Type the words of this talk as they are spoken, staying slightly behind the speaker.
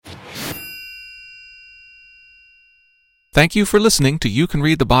Thank you for listening to You Can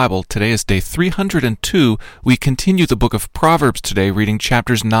Read the Bible. Today is day 302. We continue the book of Proverbs today, reading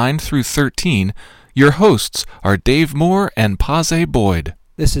chapters 9 through 13. Your hosts are Dave Moore and Paze Boyd.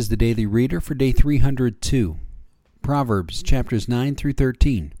 This is the Daily Reader for day 302. Proverbs chapters 9 through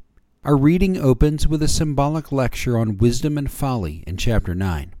 13. Our reading opens with a symbolic lecture on wisdom and folly in chapter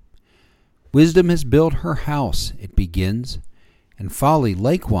 9. Wisdom has built her house, it begins, and folly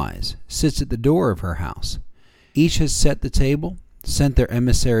likewise sits at the door of her house. Each has set the table, sent their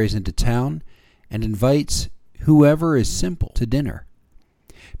emissaries into town, and invites whoever is simple to dinner.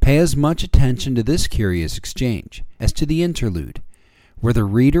 Pay as much attention to this curious exchange as to the interlude, where the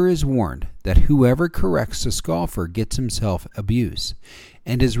reader is warned that whoever corrects a scoffer gets himself abuse,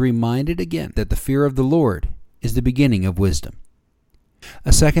 and is reminded again that the fear of the Lord is the beginning of wisdom.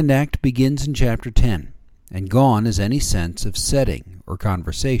 A second act begins in chapter 10, and gone is any sense of setting or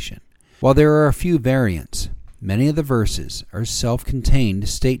conversation. While there are a few variants, many of the verses are self-contained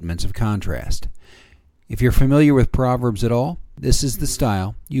statements of contrast. If you're familiar with Proverbs at all, this is the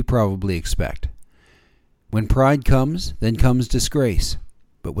style you probably expect. When pride comes, then comes disgrace,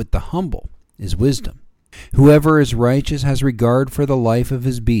 but with the humble is wisdom. Whoever is righteous has regard for the life of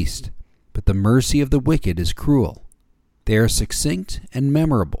his beast, but the mercy of the wicked is cruel. They are succinct and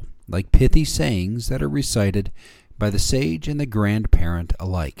memorable, like pithy sayings that are recited by the sage and the grandparent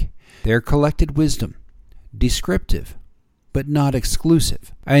alike. They are collected wisdom, descriptive, but not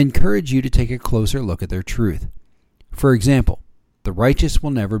exclusive. I encourage you to take a closer look at their truth. For example, the righteous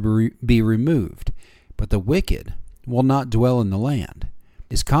will never be removed, but the wicked will not dwell in the land,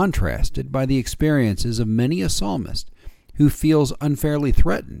 is contrasted by the experiences of many a psalmist who feels unfairly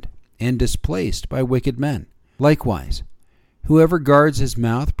threatened and displaced by wicked men. Likewise, whoever guards his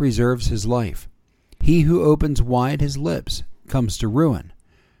mouth preserves his life. He who opens wide his lips comes to ruin,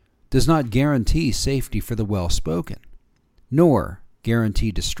 does not guarantee safety for the well-spoken, nor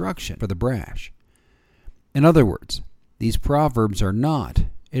guarantee destruction for the brash. In other words, these proverbs are not,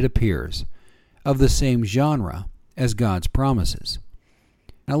 it appears, of the same genre as God's promises.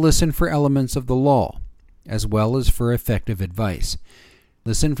 Now listen for elements of the law, as well as for effective advice.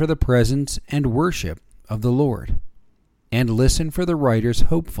 Listen for the presence and worship of the Lord, and listen for the writer's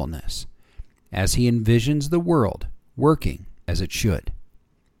hopefulness, as he envisions the world working as it should.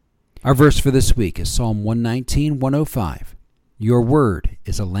 Our verse for this week is Psalm 119:105. Your word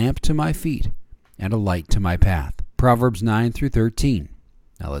is a lamp to my feet and a light to my path. Proverbs 9 through 13.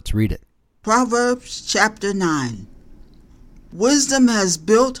 Now let's read it. Proverbs chapter 9. Wisdom has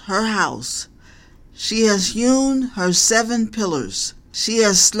built her house. She has hewn her 7 pillars. She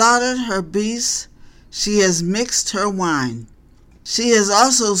has slaughtered her beasts. She has mixed her wine. She has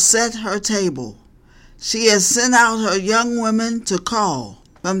also set her table. She has sent out her young women to call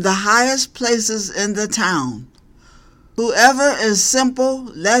from the highest places in the town. Whoever is simple,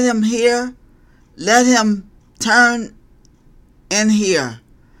 let him hear. Let him turn and hear.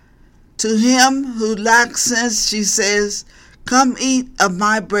 To him who lacks sense, she says, come eat of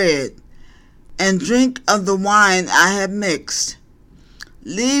my bread, and drink of the wine I have mixed.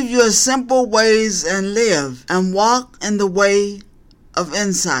 Leave your simple ways and live, and walk in the way of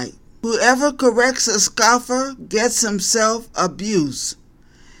insight. Whoever corrects a scoffer gets himself abuse,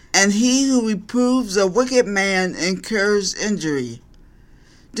 and he who reproves a wicked man incurs injury.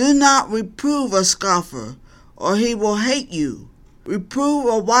 Do not reprove a scoffer, or he will hate you. Reprove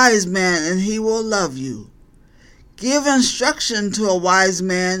a wise man, and he will love you. Give instruction to a wise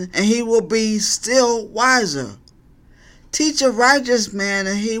man, and he will be still wiser. Teach a righteous man,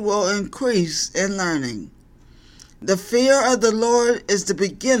 and he will increase in learning. The fear of the Lord is the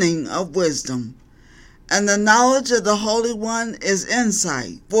beginning of wisdom, and the knowledge of the Holy One is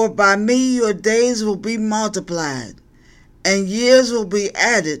insight. For by me your days will be multiplied, and years will be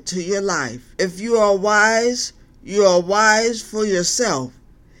added to your life. If you are wise for yourself.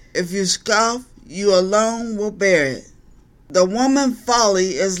 If you scoff, you alone will bear it. The woman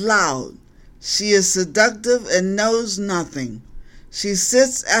folly is loud. She is seductive and knows nothing. She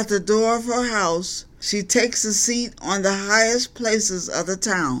sits at the door of her house. She takes a seat on the highest places of the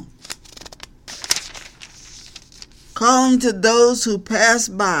town, calling to those who pass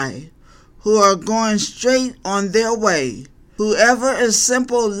by, who are going straight on their way. Whoever is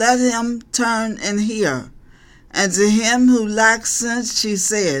simple, let him turn and hear. And to him who lacks sense, she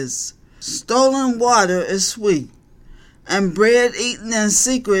says, stolen water is sweet, and bread eaten in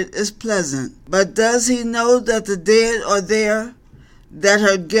secret is pleasant. But does he know that the dead are there, that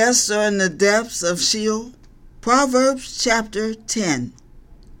her guests are in the depths of Sheol? Proverbs chapter 10.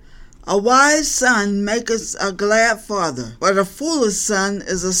 A wise son maketh a glad father, but a foolish son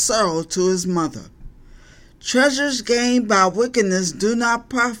is a sorrow to his mother. Treasures gained by wickedness do not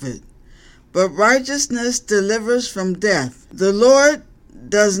profit, but righteousness delivers from death. The Lord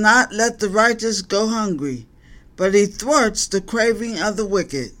does not let the righteous go hungry, but he thwarts the craving of the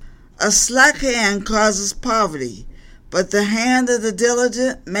wicked. A slack hand causes poverty, but the hand of the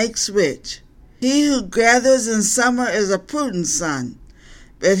diligent makes rich. He who gathers in summer is a prudent son,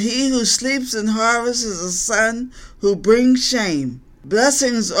 but he who sleeps in harvest is a son who brings shame.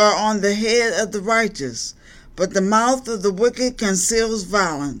 Blessings are on the head of the righteous, but the mouth of the wicked conceals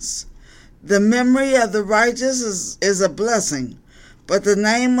violence. The memory of the righteous is a blessing, but the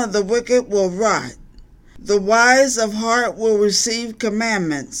name of the wicked will rot. The wise of heart will receive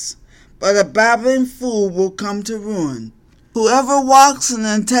commandments, but a babbling fool will come to ruin. Whoever walks in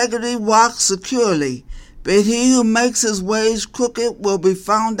integrity walks securely, but he who makes his ways crooked will be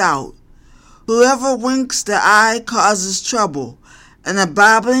found out. Whoever winks the eye causes trouble, and a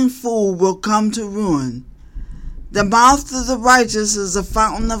babbling fool will come to ruin. The mouth of the righteous is a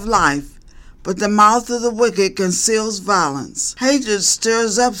fountain of life, but the mouth of the wicked conceals violence. Hatred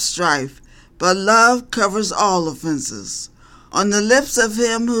stirs up strife, but love covers all offenses. On the lips of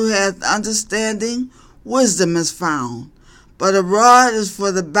him who hath understanding, wisdom is found, but a rod is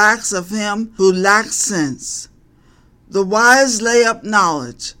for the backs of him who lacks sense. The wise lay up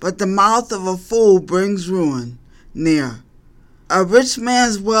knowledge, but the mouth of a fool brings ruin near. A rich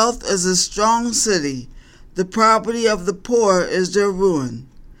man's wealth is a strong city. The property of the poor is their ruin.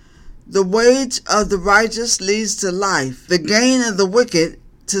 The wage of the righteous leads to life, the gain of the wicked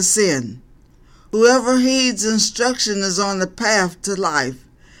to sin. Whoever heeds instruction is on the path to life,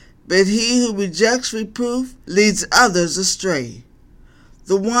 but he who rejects reproof leads others astray.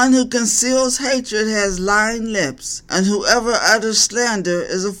 The one who conceals hatred has lying lips, and whoever utters slander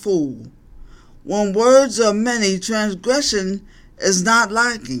is a fool. When words are many, transgression is not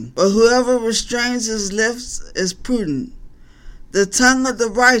lacking, but whoever restrains his lips is prudent. The tongue of the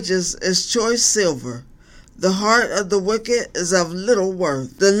righteous is choice silver. The heart of the wicked is of little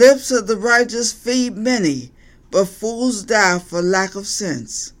worth. The lips of the righteous feed many, but fools die for lack of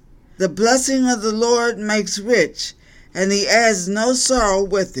sense. The blessing of the Lord makes rich, and he adds no sorrow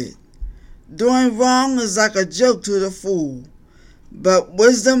with it. Doing wrong is like a joke to the fool, but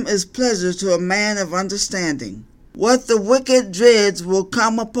wisdom is pleasure to a man of understanding. What the wicked dreads will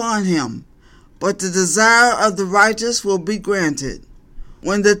come upon him, but the desire of the righteous will be granted.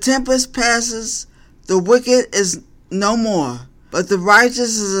 When the tempest passes, the wicked is no more, but the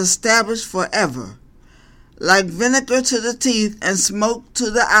righteous is established forever. Like vinegar to the teeth and smoke to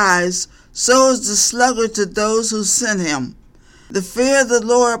the eyes, so is the sluggard to those who send him. The fear of the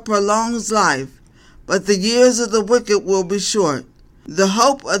Lord prolongs life, but the years of the wicked will be short. The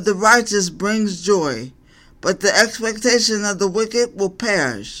hope of the righteous brings joy, but the expectation of the wicked will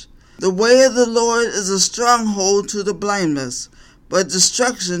perish. The way of the Lord is a stronghold to the blameless, but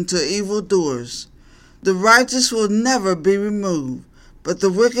destruction to evildoers. The righteous will never be removed, but the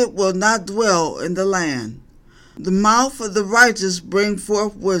wicked will not dwell in the land. The mouth of the righteous brings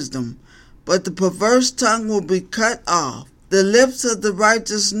forth wisdom, but the perverse tongue will be cut off. The lips of the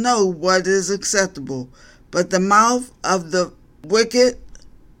righteous know what is acceptable, but the mouth of the wicked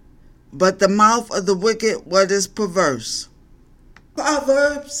what is perverse.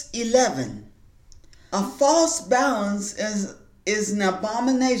 Proverbs 11. A false balance is an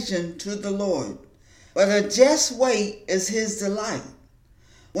abomination to the Lord, but a just weight is his delight.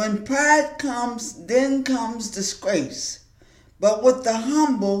 When pride comes, then comes disgrace, but with the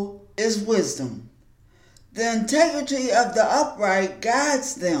humble is wisdom. The integrity of the upright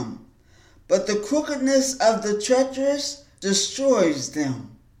guides them, but the crookedness of the treacherous destroys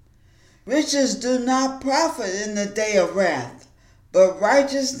them. Riches do not profit in the day of wrath, but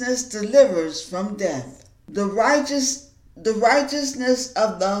righteousness delivers from death. The righteousness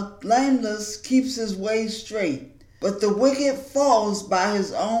of the blameless keeps his way straight, but the wicked falls by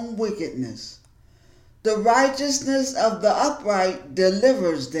his own wickedness. The righteousness of the upright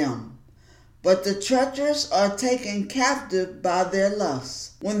delivers them, but the treacherous are taken captive by their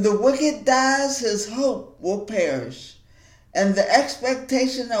lusts. When the wicked dies, his hope will perish, and the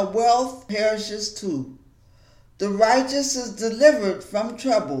expectation of wealth perishes too. The righteous is delivered from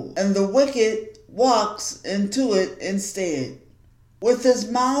trouble, and the wicked walks into it instead. With his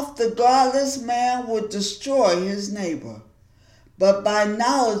mouth the godless man would destroy his neighbor, but by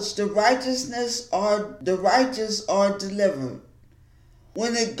knowledge the righteous are delivered.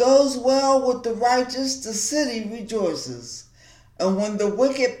 When it goes well with the righteous, the city rejoices, and when the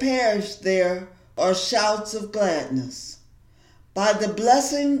wicked perish, there are shouts of gladness. By the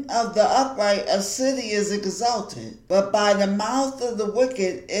blessing of the upright a city is exalted, but by the mouth of the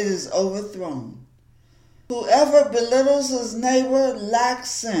wicked it is overthrown. Whoever belittles his neighbor lacks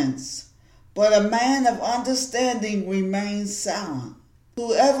sense, but a man of understanding remains silent.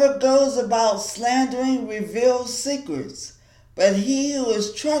 Whoever goes about slandering reveals secrets, but he who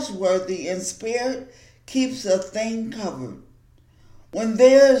is trustworthy in spirit keeps a thing covered. When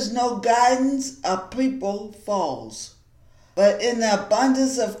there is no guidance, a people falls, but in the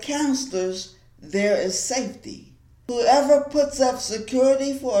abundance of counselors there is safety. Whoever puts up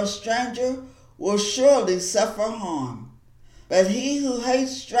security for a stranger will surely suffer harm, but he who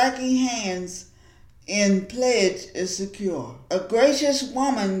hates striking hands in pledge is secure. A gracious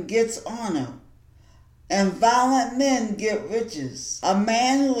woman gets honor, and violent men get riches. A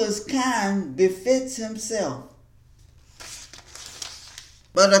man who is kind befits himself,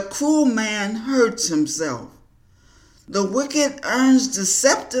 but a cruel man hurts himself. The wicked earns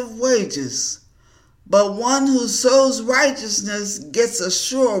deceptive wages, but one who sows righteousness gets a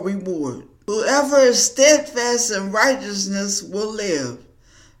sure reward. Whoever is steadfast in righteousness will live,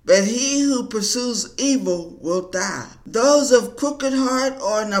 but he who pursues evil will die. Those of crooked heart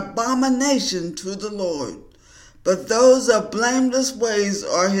are an abomination to the Lord, but those of blameless ways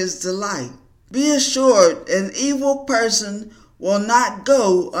are his delight. Be assured, an evil person will not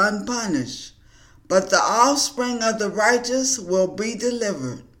go unpunished, but the offspring of the righteous will be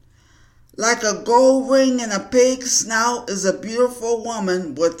delivered. Like a gold ring in a pig's snout is a beautiful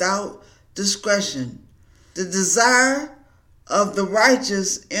woman without discretion. The desire of the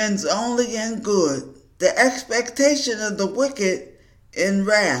righteous ends only in good, the expectation of the wicked in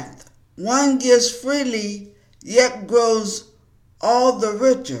wrath. One gives freely, yet grows all the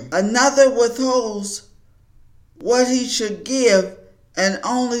richer. Another withholds what he should give and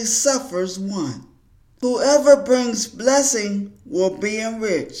only suffers want. Whoever brings blessing will be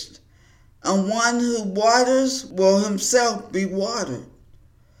enriched, and one who waters will himself be watered.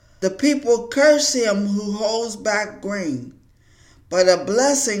 The people curse him who holds back grain, but a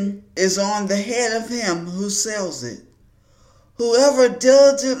blessing is on the head of him who sells it. Whoever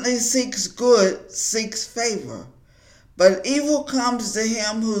diligently seeks good seeks favor, but evil comes to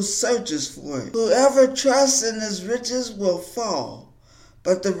him who searches for it. Whoever trusts in his riches will fall,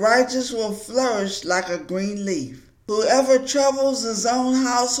 but the righteous will flourish like a green leaf. Whoever troubles his own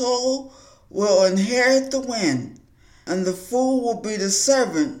household will inherit the wind, and the fool will be the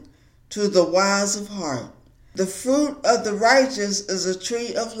servant to the wise of heart. The fruit of the righteous is a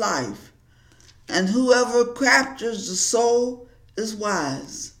tree of life, and whoever captures the soul is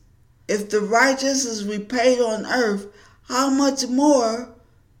wise. If the righteous is repaid on earth, how much more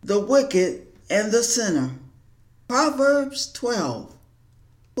the wicked and the sinner? Proverbs 12.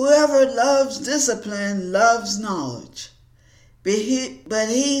 Whoever loves discipline loves knowledge, but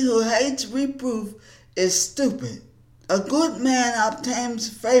he who hates reproof is stupid. A good man obtains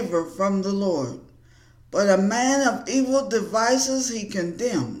favor from the Lord, but a man of evil devices he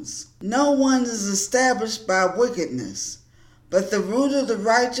condemns. No one is established by wickedness, but the root of the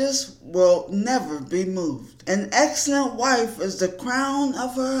righteous will never be moved. An excellent wife is the crown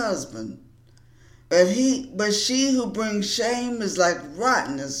of her husband, but she who brings shame is like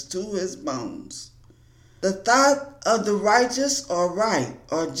rottenness to his bones. The thought of the righteous are right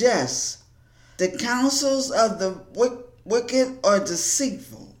or just. The counsels of the wicked are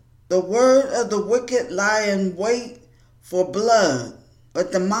deceitful. The word of the wicked lie in wait for blood,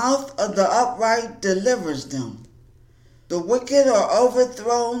 but the mouth of the upright delivers them. The wicked are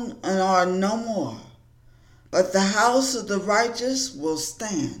overthrown and are no more, but the house of the righteous will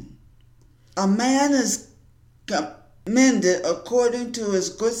stand. A man is commended according to his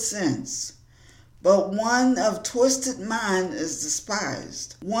good sense, but one of twisted mind is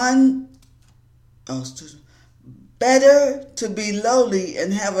despised. Better to be lowly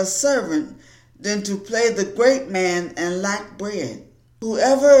and have a servant than to play the great man and lack bread.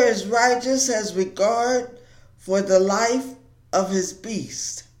 Whoever is righteous has regard for the life of his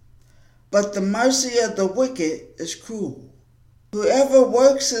beast, but the mercy of the wicked is cruel. Whoever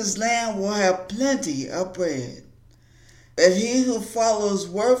works his land will have plenty of bread, but he who follows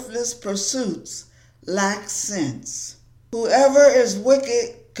worthless pursuits lacks sense. Whoever is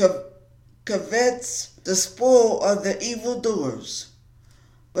wicked covets the spoil of the evildoers,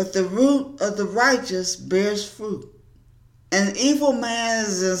 but the root of the righteous bears fruit. An evil man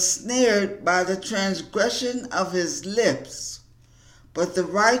is ensnared by the transgression of his lips, but the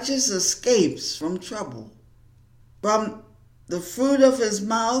righteous escapes from trouble. From the fruit of his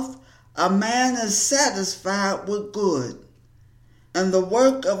mouth a man is satisfied with good, and the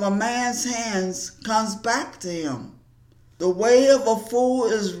work of a man's hands comes back to him. The way of a fool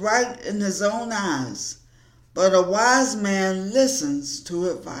is right in his own eyes, but a wise man listens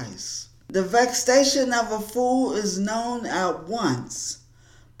to advice. The vexation of a fool is known at once,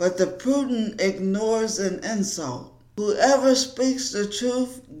 but the prudent ignores an insult. Whoever speaks the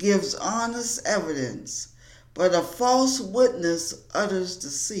truth gives honest evidence, but a false witness utters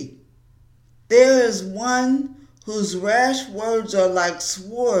deceit. There is one whose rash words are like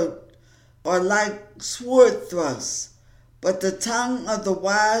sword thrusts, but the tongue of the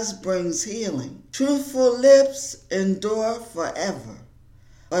wise brings healing. Truthful lips endure forever,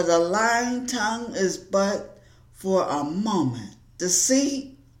 but a lying tongue is but for a moment.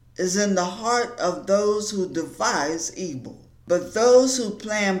 Deceit is in the heart of those who devise evil, but those who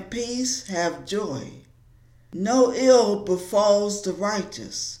plan peace have joy. No ill befalls the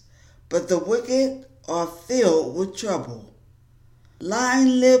righteous, but the wicked are filled with trouble.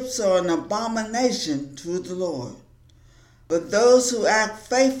 Lying lips are an abomination to the Lord, but those who act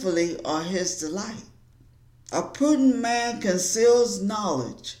faithfully are his delight. A prudent man conceals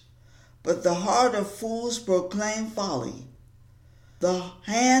knowledge, but the heart of fools proclaim folly. The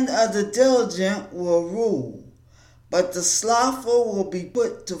hand of the diligent will rule, but the slothful will be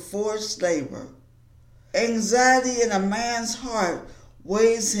put to forced labor. Anxiety in a man's heart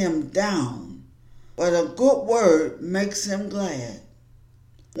weighs him down, but a good word makes him glad.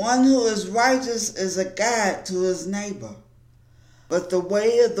 One who is righteous is a guide to his neighbor, but the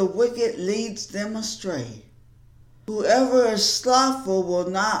way of the wicked leads them astray. Whoever is slothful will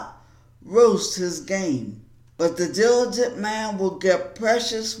not roast his game, but the diligent man will get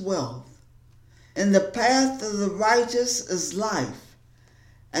precious wealth. In the path of the righteous is life,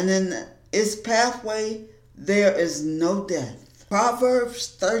 and in its pathway there is no death. Proverbs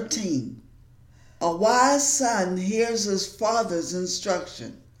 13. A wise son hears his father's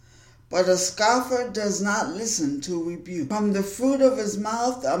instruction, but a scoffer does not listen to rebuke. From the fruit of his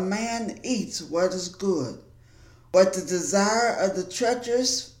mouth a man eats what is good, but the desire of the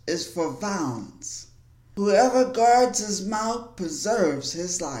treacherous is for violence. Whoever guards his mouth preserves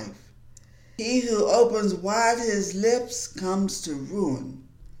his life. He who opens wide his lips comes to ruin.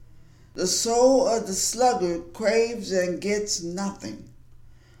 The soul of the sluggard craves and gets nothing,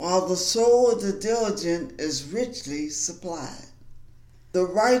 while the soul of the diligent is richly supplied. The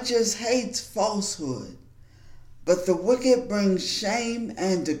righteous hates falsehood, but the wicked brings shame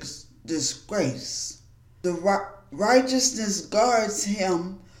and disgrace. The righteousness guards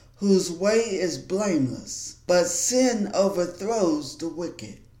him whose way is blameless, but sin overthrows the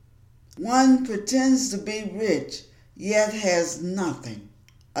wicked. One pretends to be rich, yet has nothing.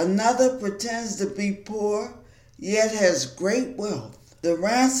 Another pretends to be poor, yet has great wealth. The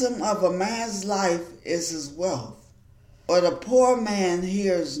ransom of a man's life is his wealth, but a poor man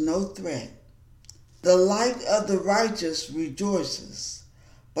hears no threat. The light of the righteous rejoices,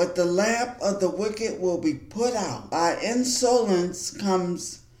 but the lamp of the wicked will be put out. By insolence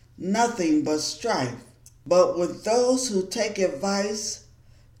comes nothing but strife, but with those who take advice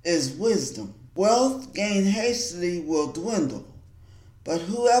is wisdom. Wealth gained hastily will dwindle, but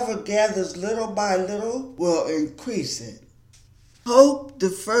whoever gathers little by little will increase it. Hope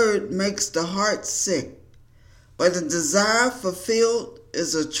deferred makes the heart sick, but a desire fulfilled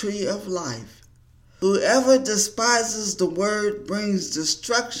is a tree of life. Whoever despises the word brings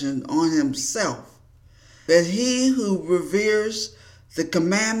destruction on himself, but he who reveres the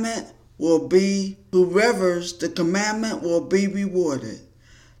commandment will be rewarded.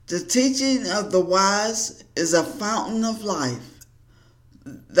 The teaching of the wise is a fountain of life,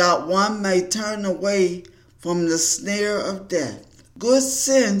 that one may turn away from the snare of death. Good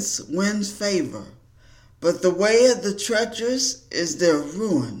sense wins favor, but the way of the treacherous is their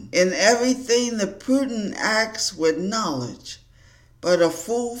ruin. In everything the prudent acts with knowledge, but a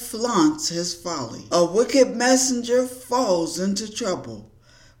fool flaunts his folly. A wicked messenger falls into trouble,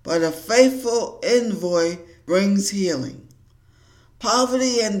 but a faithful envoy brings healing.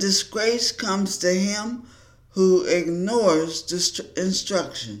 Poverty and disgrace comes to him who ignores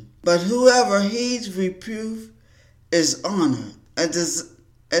instruction, but whoever heeds reproof is honored.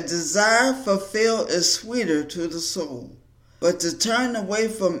 A desire fulfilled is sweeter to the soul, but to turn away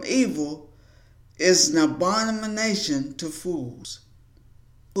from evil is an abomination to fools.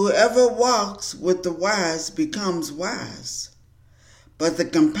 Whoever walks with the wise becomes wise, but the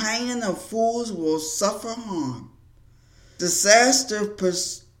companion of fools will suffer harm. Disaster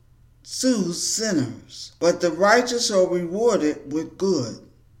pursues sinners, but the righteous are rewarded with good.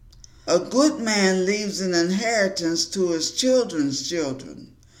 A good man leaves an inheritance to his children's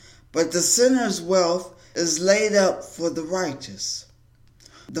children, but the sinner's wealth is laid up for the righteous.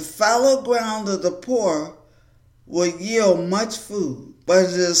 The fallow ground of the poor will yield much food, but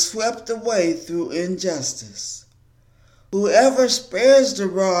it is swept away through injustice. Whoever spares the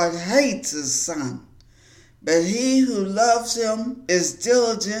rod hates his son, but he who loves him is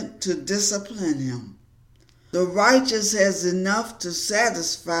diligent to discipline him. The righteous has enough to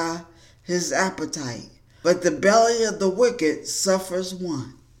satisfy his appetite, but the belly of the wicked suffers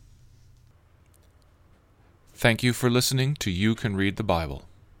want. Thank you for listening to You Can Read the Bible.